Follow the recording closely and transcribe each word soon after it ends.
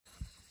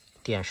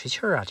点谁气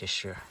儿啊？这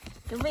是？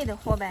就喂的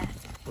货呗。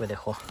喂的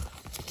货，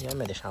也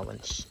没得啥问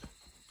题。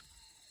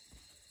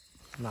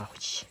拿回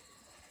去。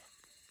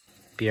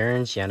别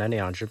人捡了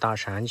2只大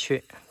山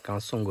雀，刚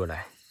送过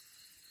来，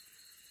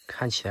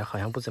看起来好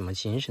像不怎么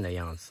精神的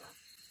样子。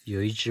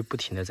有一只不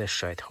停的在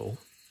甩头，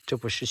这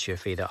不是学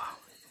飞的啊。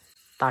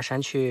大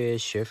山雀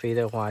学飞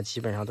的话，基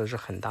本上都是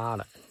很大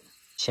了，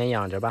先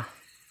养着吧。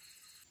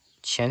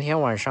前天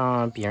晚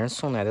上别人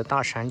送来的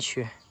大山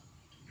雀，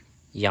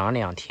养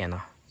2天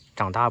了，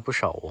长大不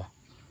少哦。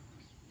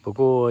不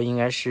过应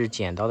该是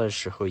捡到的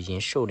时候已经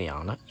受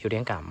凉了，有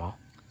点感冒，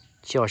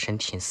叫声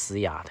挺嘶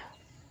哑的。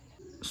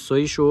所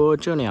以说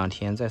这2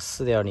天在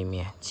饲料里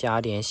面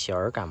加点小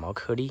儿感冒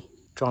颗粒，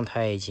状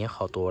态已经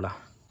好多了。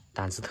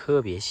胆子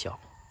特别小，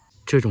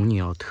这种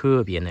鸟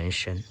特别能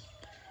生，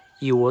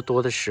一窝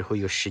多的时候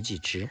有10几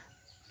只，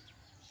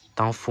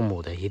当父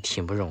母的也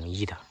挺不容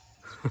易的。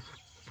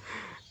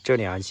这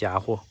2家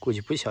伙估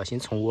计不小心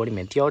从窝里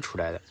面掉出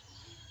来的。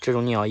这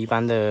种鸟一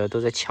般的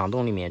都在墙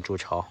洞里面筑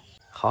巢。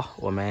好，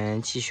我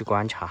们继续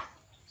观察。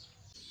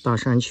大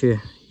山雀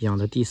养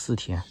的第4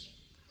天，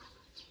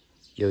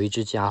有一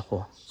只家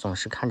伙总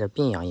是看着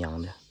病怏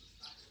怏的，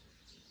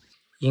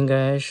应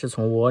该是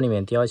从窝里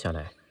面掉下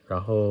来，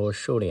然后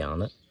受凉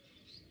了，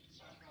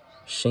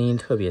声音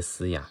特别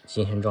嘶哑，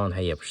精神状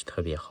态也不是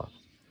特别好。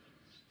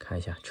看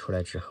一下出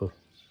来之后，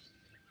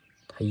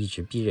它一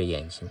直闭着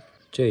眼睛。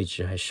这一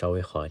只还稍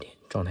微好一点，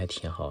状态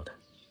挺好的。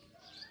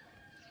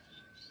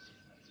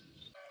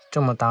这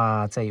么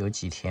大再有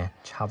几天，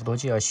差不多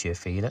就要学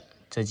飞了。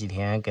这几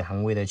天给它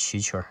们喂的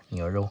蛐蛐儿、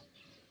牛肉，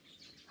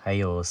还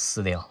有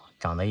饲料，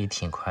长得也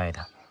挺快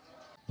的。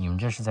你们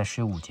这是在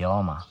睡午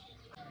觉吗？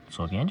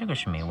左边这个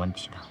是没问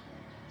题的。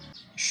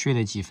睡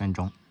了几分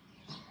钟，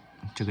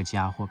这个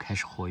家伙开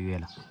始活跃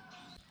了。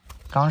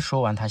刚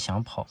说完它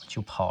想跑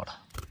就跑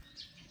了。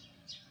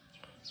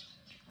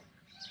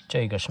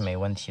这个是没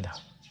问题的。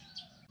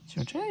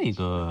就这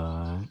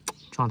个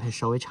状态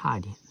稍微差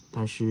一点，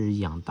但是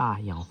养大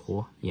养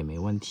活也没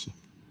问题。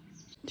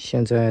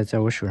现在在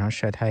我手上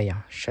晒太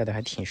阳，晒得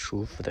还挺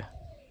舒服的。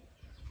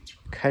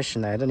开始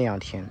来的2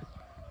天，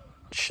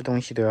吃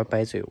东西都要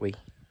掰嘴喂，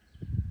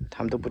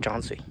它们都不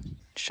张嘴。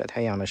晒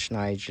太阳的是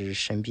那一只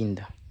生病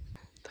的，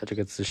它这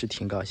个姿势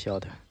挺搞笑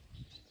的。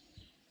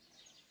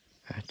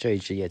这一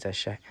只也在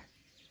晒，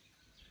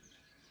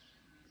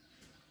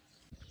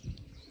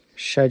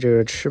晒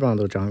着翅膀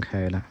都张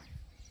开了。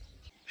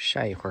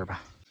晒一会儿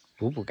吧，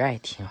补补钙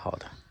挺好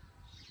的。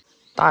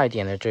大一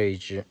点的这一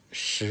只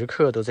时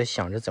刻都在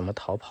想着怎么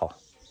逃跑。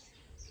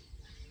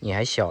你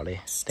还小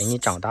嘞，等你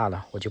长大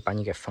了我就把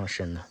你给放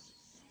生了。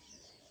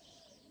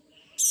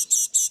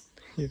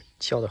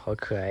叫的好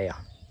可爱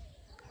呀！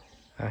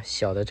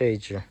小的这一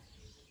只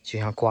就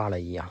像挂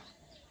了一样，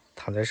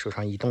躺在手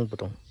上一动不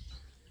动。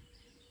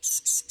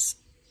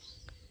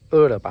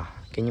饿了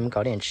吧？给你们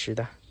搞点吃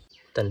的，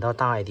等到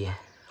大一点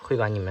会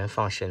把你们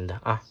放生的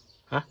啊！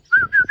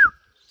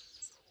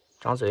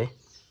张嘴。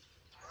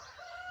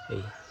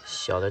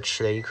小的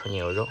吃了一口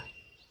牛肉。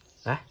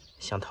来，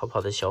想逃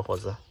跑的小伙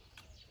子。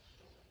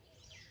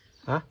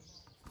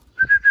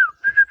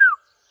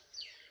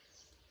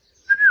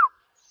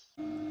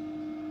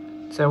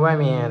在外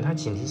面它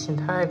警惕性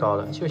太高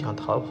了，就想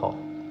逃跑。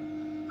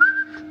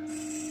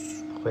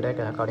回来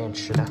给它搞点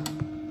吃的。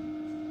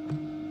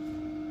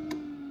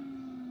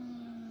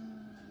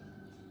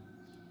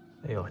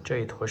哎呦，这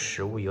一坨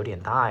食物有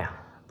点大呀，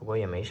不过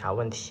也没啥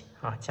问题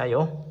啊，加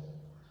油！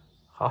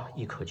好，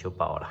一口就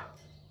饱了。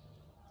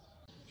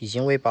已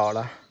经喂饱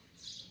了，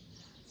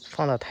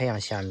放到太阳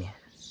下面，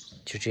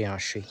就这样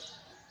睡。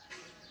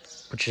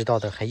不知道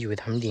的还以为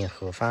他们领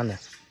盒饭呢。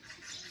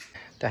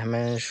带他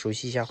们熟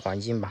悉一下环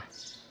境吧。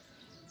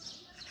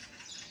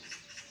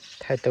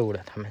太逗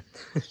了，他们，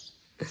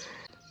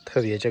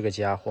特别这个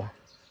家伙，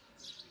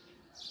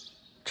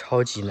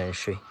超级能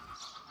睡。